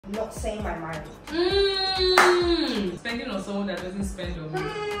not saying my mind. Spending on someone that doesn't spend on me.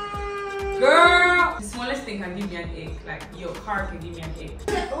 Girl, the smallest thing can give me an ache. Like your car can give me an ache.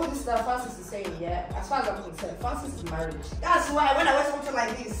 All this stuff Francis is saying, yeah, as far as I'm concerned, Francis is married. That's why when I wear something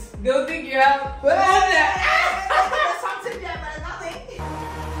like this, they'll think you have there's something there, but there's nothing.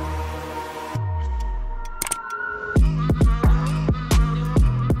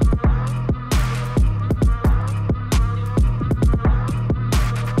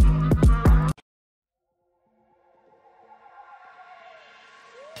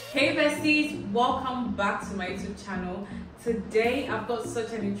 Hey besties, welcome back to my YouTube channel. Today I've got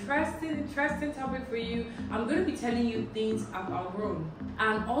such an interesting topic for you. I'm going to be telling you things I've outgrown.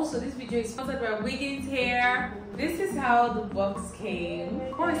 And also this video is sponsored by Wiggins hair. This is how the box came.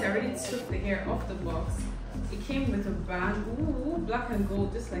 Of course I already took the hair off the box. It came with a band, ooh, black and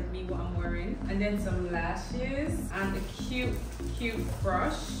gold, just like me, what I'm wearing. And then some lashes and a cute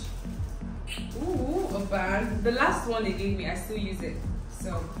brush. Ooh, a band. The last one they gave me, I still use it.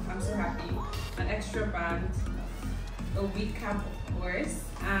 So I'm so happy. An extra band, a wig cap of course,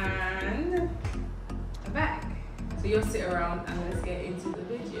 and a bag. So you'll sit around and let's get into the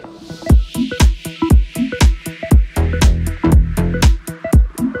video.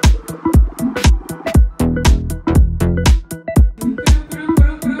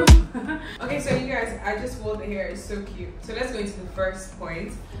 Okay, so you guys, I just wore the hair, it's so cute. So let's go into the first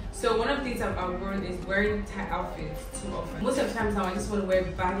point. So one of the things I've outgrown is wearing tight outfits too often. Most of the times now I just want to wear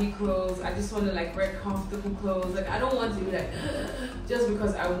baggy clothes. I just want to like wear comfortable clothes. Like I don't want to be like just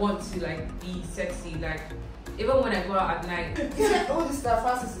because I want to like be sexy. Like even when I go out at night. All this stuff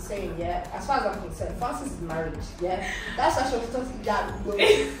Francis is saying, yeah, as far as I'm concerned, Francis is married, yeah. That's actually something that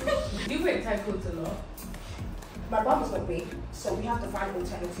Do you wear tight clothes a lot? My bum is not big, so we have to find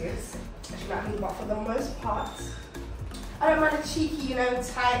alternatives. But for the most part, I don't mind a cheeky, you know,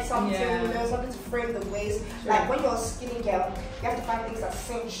 tight something, yeah. You know, something to frame the waist. True. Like when you're a skinny girl, you have to find things that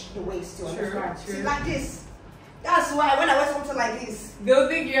cinch the waist to understand. True. See, like this. That's why when I wear something like this, they'll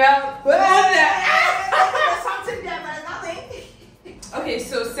think you have there's something there, but there's nothing. Okay,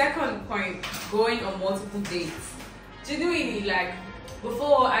 so second point, going on multiple dates. Genuinely, like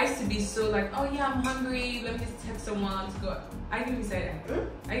before I used to be so like, oh yeah, I'm hungry, let me just text someone to go. I didn't even say that.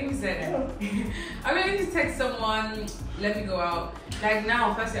 I didn't even say that. I mean, just text someone, let me go out. Like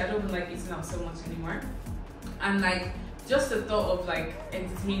now, firstly, I don't even like eating out so much anymore. And like, just the thought of like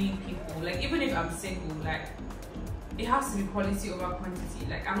entertaining people, like even if I'm single, like it has to be quality over quantity.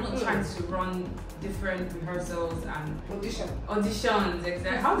 Like I'm not trying to run different rehearsals and auditions.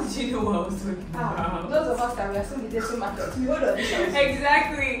 Exactly. How did you know what I was talking about? Those of us that we are still in the same market, we hold auditions.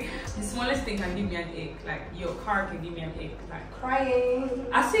 Exactly. The smallest thing can give me an ache. Like your car can give me an ache. Like Crying.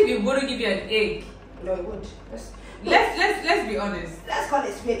 As if it wouldn't give you an ache. No, it would. Let's be honest. Let's call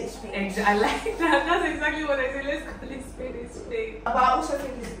it spade a spade. I like that. That's exactly what I said. Let's call it spade a spade. But I also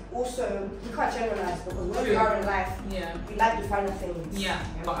think it's also, you can't generalize because when we are in life, yeah, we like the finer things. Yeah,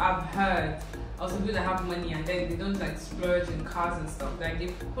 but I've heard also people that have money and then they don't like splurge in cars and stuff. Like they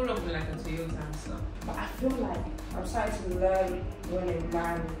pull up in like a Toyota and stuff. But I feel like I'm starting to learn when a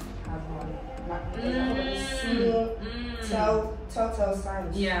man has money. Like small telltale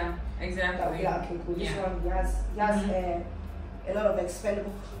signs. Yeah, exactly. That we like, okay, cool. This one he has a lot of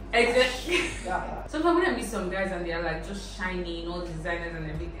expendable. Exactly. Yeah. Sometimes when I meet some guys and they're like just shiny, all designers and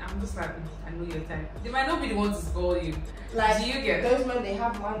everything, I'm just like, I know your type. They might not be the ones to spoil you. Like do you get those men? They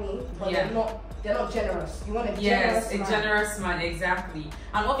have money, but they're not generous. You want a generous man. Generous man, exactly.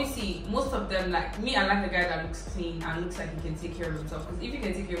 And obviously, most of them, like me, I like a guy that looks clean and looks like he can take care of himself. Because if you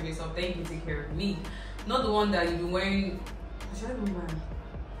can take care of yourself, then you can take care of me. Not the one that you've been wearing. Should I be man?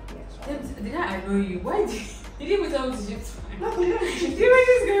 Yes. Did I annoy you? Why did you didn't even tell me to shift? No, you don't shift. You were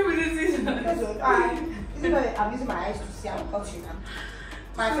just going with this season. I'm using my eyes to see. I'm touching them.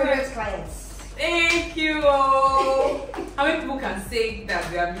 My favorite clients. Thank you. How many people can say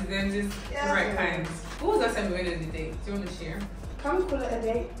that they are business right kinds? What was that time we went on the date? Do you want to share? Can we call it a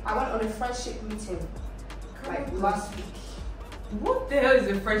date? I went on a friendship meeting like last week. What the hell is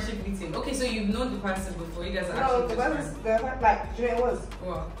a friendship meeting? Okay, so you've known the person before. You guys are actually the person, like, do you know what it was?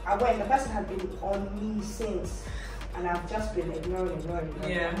 What? I went, the person had been on me since, and I've just been ignoring.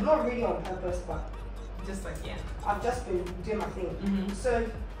 Yeah. Not really on purpose, but just like, yeah. I've just been doing my thing. So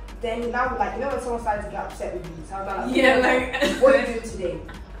then now, like, you know when someone started to get upset with you, so I was like, yeah, like, what are you doing today?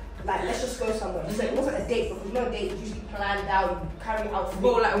 Like, let's just go somewhere. So it wasn't a date, because you know, a date is usually planned out, you carry out.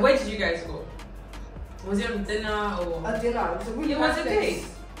 But like, where did you guys go? Was it on dinner or? A dinner. It was a really nice date.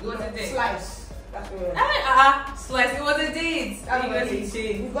 It was a date. Slice. That's what it was. Slice. It was a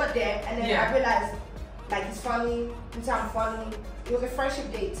date. We got there, and then I realized Like he's funny, I'm funny. It was a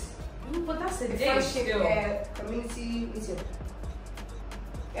friendship date. But that's a date Friendship, still. Community meeting.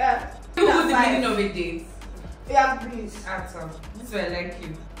 Yeah. What was the meaning of a date? Yeah, please. Actor. This is why I like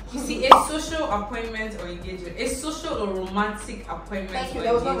you. You see, a social appointment or engagement, a social or romantic appointment. Thank you. Or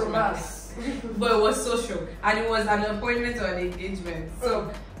There was no engagement. romance. But it was social, and it was an appointment or an engagement.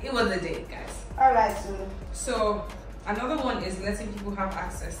 So it was a date, guys. Alright, so another one is letting people have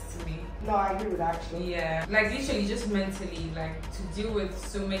access to me. No, I agree with that actually. Yeah, like literally just mentally, like to deal with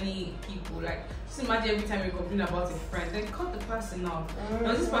so many people. Like just imagine every time you complain about a friend, then cut the person off. There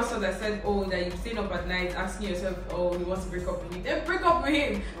was this person that said, oh, that you're staying up at night asking yourself, oh, he wants to break up with me. Then break up with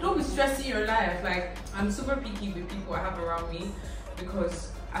him. Don't be stressing your life. Like I'm super picky with people I have around me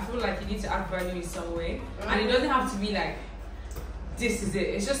because I feel like you need to add value in some way, and it doesn't have to be like this is it.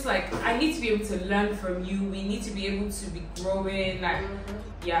 It's just like I need to be able to learn from you. We need to be able to be growing. Like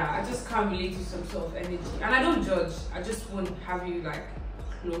yeah, I just can't relate to some sort of energy, and I don't judge. I just won't have you like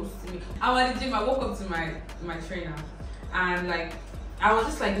close to me. I'm at the gym. I woke up to my trainer, and like I was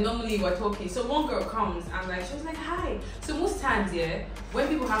just like, normally we're talking. So one girl comes and like she was like, hi. So most times, yeah, when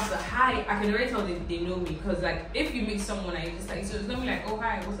people have the hi, I can already tell they know me, because like if you meet someone and you just like, so it's normally like, oh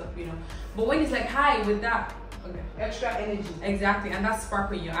hi, what's up, you know. But when it's like hi with that, okay, extra energy. Exactly, and that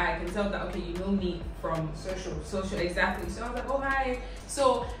sparkle in your eye, I can tell that okay, you know me from social, exactly. So I was like, oh hi.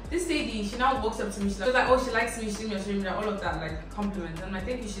 So this lady, she now walks up to me. She was like, oh, she likes me, she's me, all of that, like compliments. And I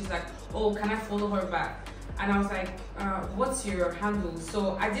think she's like, oh, can I follow her back? And I was like, what's your handle?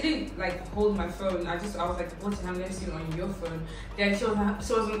 So I didn't like hold my phone. I was like, what's your handle? Let me see it on your phone. Then she was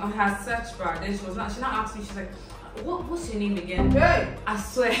on her search bar. Then she now asked me, she's like, what's your name again? Hey. I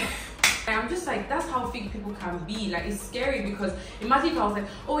swear. And I'm just like, that's how fake people can be. Like it's scary, because imagine if I was like,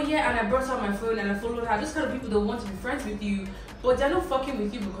 oh yeah, and I brought out my phone and I followed her. Those kind of people that want to be friends with you, but they're not fucking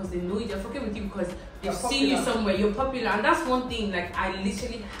with you because they know you. They're fucking with you because they've seen you somewhere. You're popular, and that's one thing. Like I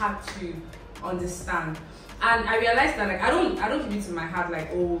literally had to understand. And I realized that like I don't keep it to my heart like,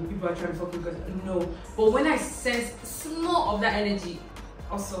 oh, people are trying to fuck me, because no. But when I sense small of that energy,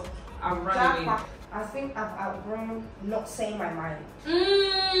 also I'm running away. I think I've outgrown not saying my mind.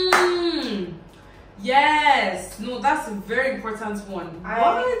 Yes. No, that's a very important one.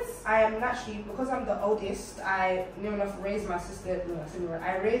 I am naturally, because I'm the oldest, I near enough raised my sister.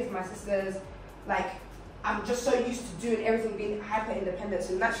 I raised my sisters like, I'm just so used to doing everything, being hyper independent.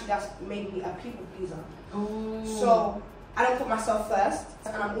 So naturally, that's made me a people pleaser. Oh. So I don't put myself first,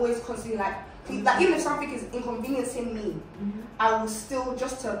 and I'm always constantly like even if something is inconveniencing me, I will still,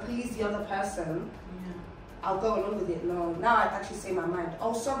 just to please the other person, I'll go along with it. No, now I actually say my mind.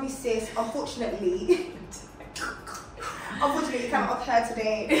 Oh, sorry, sis. Unfortunately, you can't occur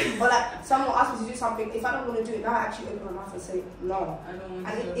today. But like, someone asked me to do something. If I don't want to do it, now I actually open my mouth and say no. I don't want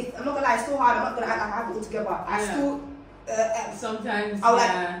and to. I'm not gonna lie. It's still hard. I'm not gonna act like I have it all together. I still. Sometimes. I'll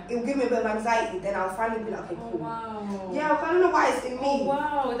like. It will give me a bit of anxiety. Then I'll finally be like, okay, cool. Oh, wow. Yeah, I don't know why it's in me. Oh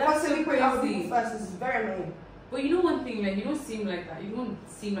wow, that's so crazy. First is very annoying. But you know one thing, like you don't seem like that. You don't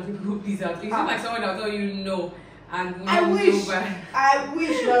seem like people who please out. You seem like someone that'll tell you no. And I wish. No, I'd be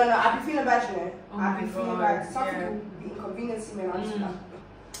feeling bad, you know. Oh I'd be feeling bad. Some yeah. people be inconveniencing me, and I'm just like.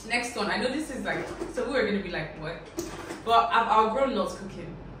 Next one, I know this is like, so we were gonna be like, what? But I've outgrown not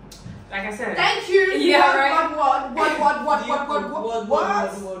cooking. Like I said. Thank you. Yeah, right. What?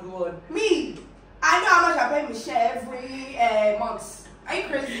 Me. I know how much I pay Michelle every month. Are you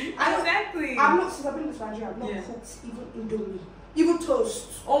crazy? Exactly. I'm not, since I've been to Nigeria, I've not cooked even Indomie. Even toast.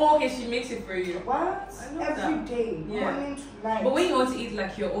 Oh, okay, she makes it for you. What? Every day, morning to night. But when you want to eat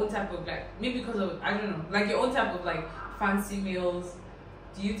like your own type of like, maybe because of, I don't know, like your own type of like fancy meals,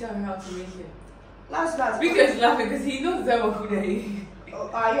 do you tell her how to make it? Last. Because laughing because he knows that what food I eat.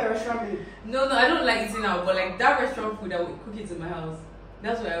 Are you a restaurant babe? No, I don't like eating out, but like that restaurant food, I would cook it in my house.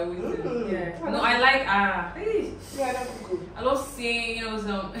 That's what I always do. Yeah. No, I like yeah, that's good. I love seeing, you know,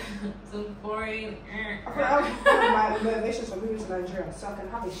 some foreign. I feel like one of my motivations for moving to Nigeria, so I can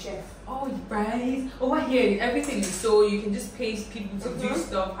have a chef. Oh, right. Oh, I hear it. Everything is so, you can just pay people to do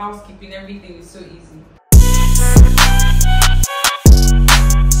stuff, housekeeping, everything is so easy.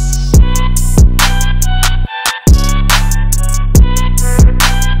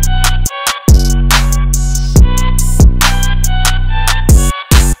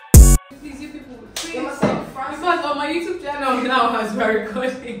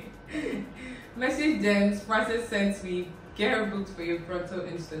 Recording. Message Demz, Frances sent me, get her booked for your frontal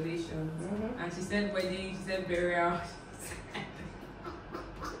installation. And she said wedding, she said burial.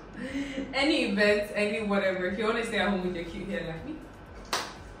 Any event, any whatever. If you want to stay at home with your cute hair like me,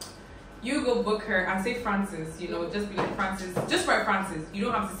 you go book her and say Frances, you know, just be like Frances. Just write Frances. You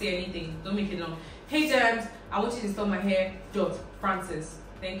don't have to say anything. Don't make it long. hey Demz, I want you to install my hair. Francis.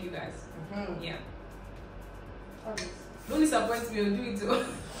 Thank you guys. Yeah. Don't disappoint me. I'll do it too.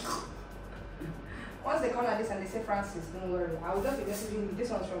 Once they come like this and they say Francis, don't worry. I will just be messaging you. This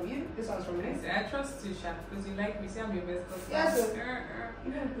one's from you. This one's from me. I trust you, Sha, because you like me. See, I'm your best customer. Yeah, so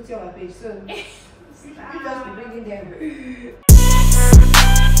you can put it on my page. So you just be bringing them.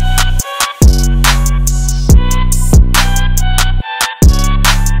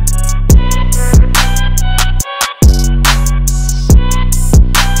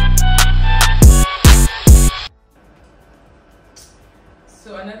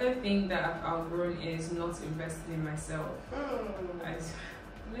 So another thing that I've outgrown is not investing in myself. I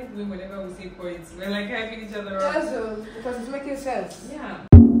like we whenever we say points, we're like hyping each other up. Yeah, so, because it's making sense. Yeah.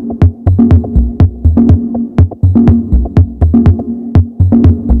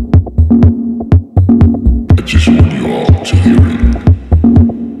 I just want you all to hear it.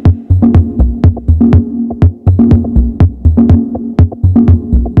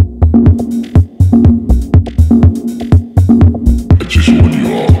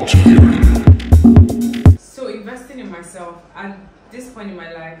 At this point in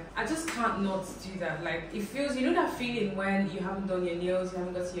my life, I just can't not do that. Like, it feels, you know that feeling when you haven't done your nails, you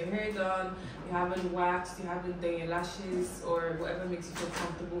haven't got your hair done, you haven't waxed, you haven't done your lashes or whatever makes you feel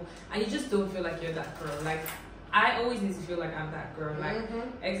comfortable, and you just don't feel like you're that girl. Like, I always need to feel like I'm that girl. Like,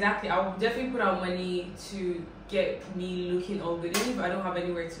 exactly, I will definitely put out money to get me looking all good, even if I don't have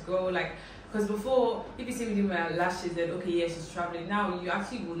anywhere to go. Like, because before, if you see me doing my lashes, then okay, yeah, she's traveling. Now, you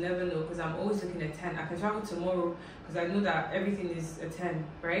actually will never know, because I'm always looking at 10. I can travel tomorrow, because I know that everything is a 10,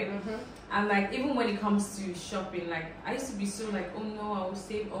 right? And like, even when it comes to shopping, like, I used to be so like, oh no, I will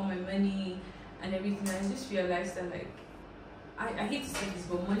save all my money and everything. And I just realized that, like, I hate to say this,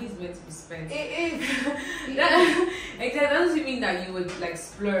 but money is meant to be spent. It is. Exactly. That doesn't mean that you would like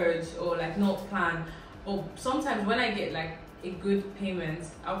splurge or like not plan. But sometimes when I get like a good payment,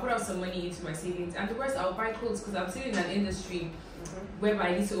 I'll put out some money into my savings, and the rest I'll buy clothes, because I'm still in an industry whereby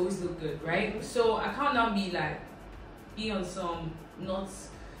I need to always look good, right? So I can't now be on some not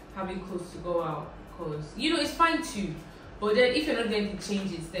having clothes to go out, because you know it's fine too, but then if you're not going to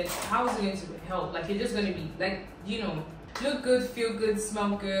change it, then how is it going to help? Like, you're just going to be like, you know, look good, feel good,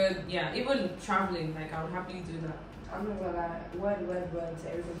 smell good. Yeah, even traveling, like, I would happily do that. I'm not gonna lie, word to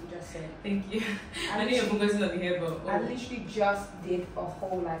everything you just said. Thank you. I know you're focusing on the hair, but I literally just did a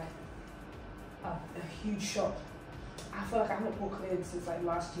whole like a huge shop. I feel like I haven't bought clothes since like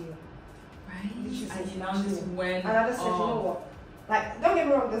last year. Right. And I I just said, you know what? Like, don't get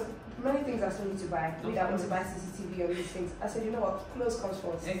me wrong, there's many things I still need to buy. Maybe I want to buy CCTV or these things. I said, you know what? Clothes comes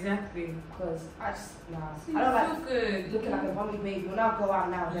first. Exactly. Because I just, So I don't like good. looking like a bummy baby. We'll now go out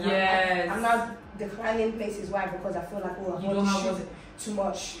now. Yes. I'm now declining places. Why? Because I feel like, oh, I want to shoot too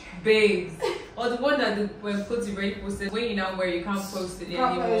much. Babes. Or the one that when put it very posted, when you now wear, you can't post it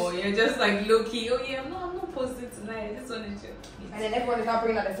anymore. You're just like low key. Oh yeah, I'm not posting tonight. I just want to check. And then everyone is now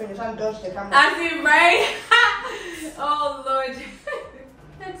bringing out the phone and trying to dodge the camera. As in, right? Oh Lord.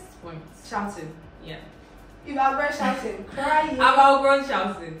 Next point. Shouting. Yeah. You've outgrown shouting, crying. I've outgrown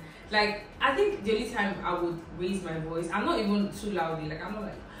shouting. Like, I think the only time I would raise my voice, I'm not even too loudly. Like, I'm not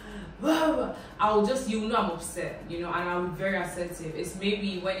like, whoa. I'll just, you know, I'm upset, you know, and I'm very assertive. It's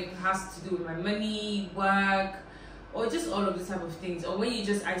maybe when it has to do with my money, work, or just all of the type of things. Or when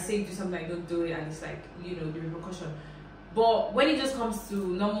I say do something, I don't do it, and it's like, you know, the repercussion. But when it just comes to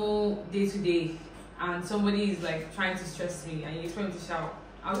normal day to day, and somebody is like trying to stress me, and you expect me to shout,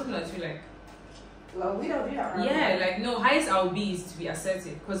 I'll look at you like, well, we don't do that, right? Yeah, like, no, highest I'll be is to be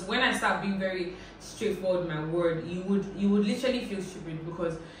assertive. Because when I start being very straightforward with my word, you would literally feel stupid,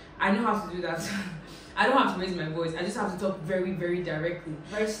 because I know how to do that. I don't have to raise my voice. I just have to talk very, very directly.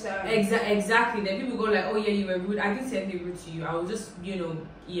 Very stern. Exactly. Then people go like, oh yeah, you were rude. I didn't say anything rude to you. I will just, you know,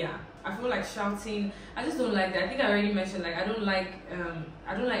 yeah. I feel like shouting. I just don't like that. I think I already mentioned, like, I don't like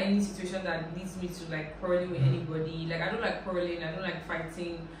any situation that leads me to like quarreling with anybody. Like, I don't like quarreling. I don't like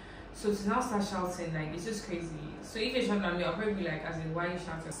fighting. So to now start shouting, like, it's just crazy. So if you're shouting at me, I'll probably be like, as in, why are you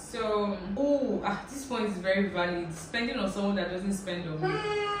shouting? So, this point is very valid. Spending on someone that doesn't spend on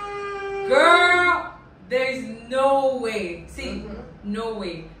me. Girl, there is no way. See, no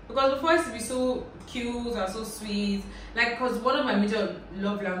way. Because before I used to be so cute and so sweet. Like, because one of my major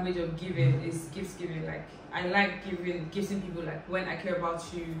love language of giving is gifts giving. Like, I like gifting people, like, when I care about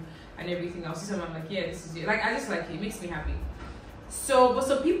you and everything. I'll see someone, I'm like, yeah, this is it. Like, I just like it. It makes me happy. But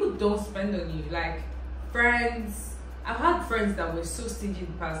some people don't spend on you. Like, friends. I've had friends that were so stingy in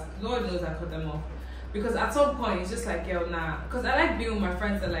the past. Lord knows I cut them off. Because at some point, it's just like, girl, nah. Because I like being with my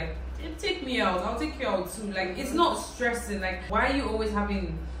friends that, like, take me out. I'll take you out too. Like, it's not stressing. Like, why are you always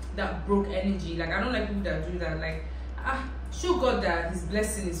having that broke energy. Like, I don't like people that do that. Like, show God that His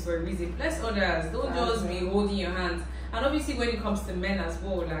blessing is for a reason. Bless others. Don't just be holding your hands. And obviously, when it comes to men as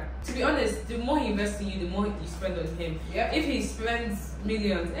well, like, to be honest, the more he invests in you, the more you spend on him. Yep. If he spends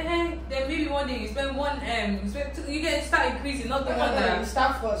millions, then maybe one day you spend one M, you get start increasing, not the one that you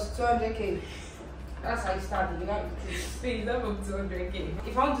start first 200k. That's how you start. You know, please don't go 200k.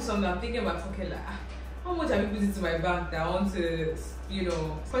 If I want to do something, I'm thinking about okay, like, how much have you put into my bank that I want to, you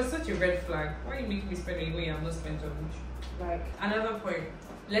know? Because it's such a red flag. Why are you making me spend anyway? I'm not spent on you. like Another point.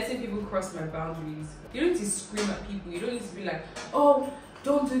 Letting people cross my boundaries. You don't need to scream at people. You don't need to be like, oh,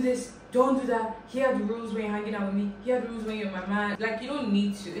 don't do this, don't do that. Here are the rules when you're hanging out with me. Here are the rules when you're my man. Like, you don't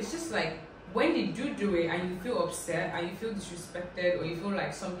need to. It's just like, when they do it and you feel upset and you feel disrespected or you feel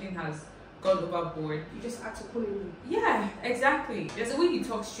like something has gone overboard, you just act accordingly. Yeah, exactly. There's a way you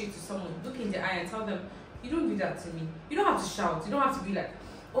talk straight to someone. Look in the eye and tell them, you don't do that to me. You don't have to shout. You don't have to be like,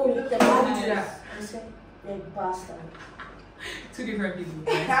 oh, You look at why my would you do eyes that? and say, you're a bastard. Two different people.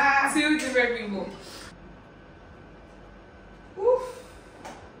 Guys. Two different people. Oof.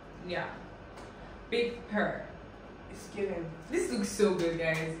 Yeah. Big purr. It's given. This looks so good,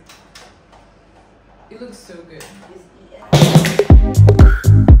 guys. It looks so good.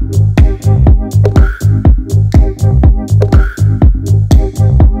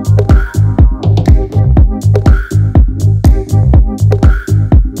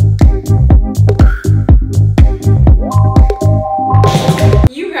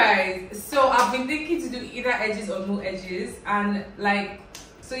 You guys, so I've been thinking to do either edges or no edges, and like,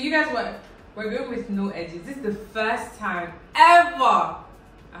 so you guys we're going with no edges. This is the first time ever. I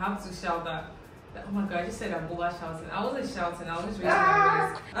have to shout that. Oh my god, I just said I'm over shouting. I wasn't shouting, I was just raising my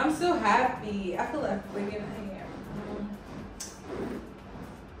voice. I'm so happy. I feel like bringing it here.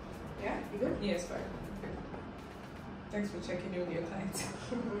 Yeah, you good? Yes, fine. Thanks for checking in with your client.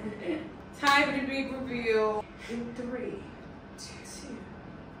 Time for the big reveal. In 3, 2,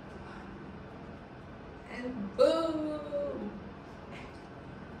 and boom.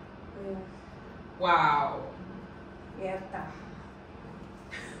 yeah. Wow. Yeta.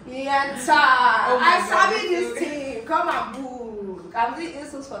 Yeta. Oh my I God, saw this so team. Come and boo. I'm doing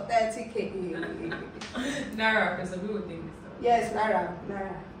insults for 30k. Naira, because some people think this stuff. Yes,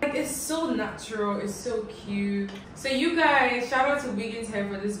 Naira. Like, it's so natural, it's so cute. So you guys, shout out to Wiggins hair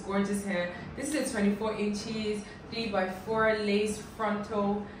for this gorgeous hair. This is a 24 inches 3x4 lace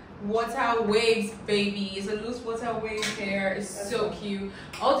frontal water waves, baby. It's a loose water wave hair. It's so cute.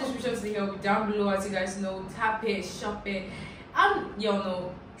 All descriptions in here will be down below, as you guys know. Tap it, shop it. Y'all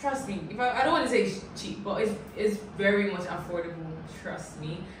know, trust me, if I don't want to say it's cheap, but it's very much affordable, trust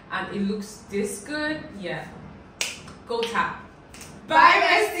me. And it looks this good. Yeah, go tap. Bye,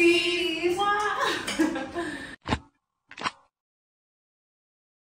 besties.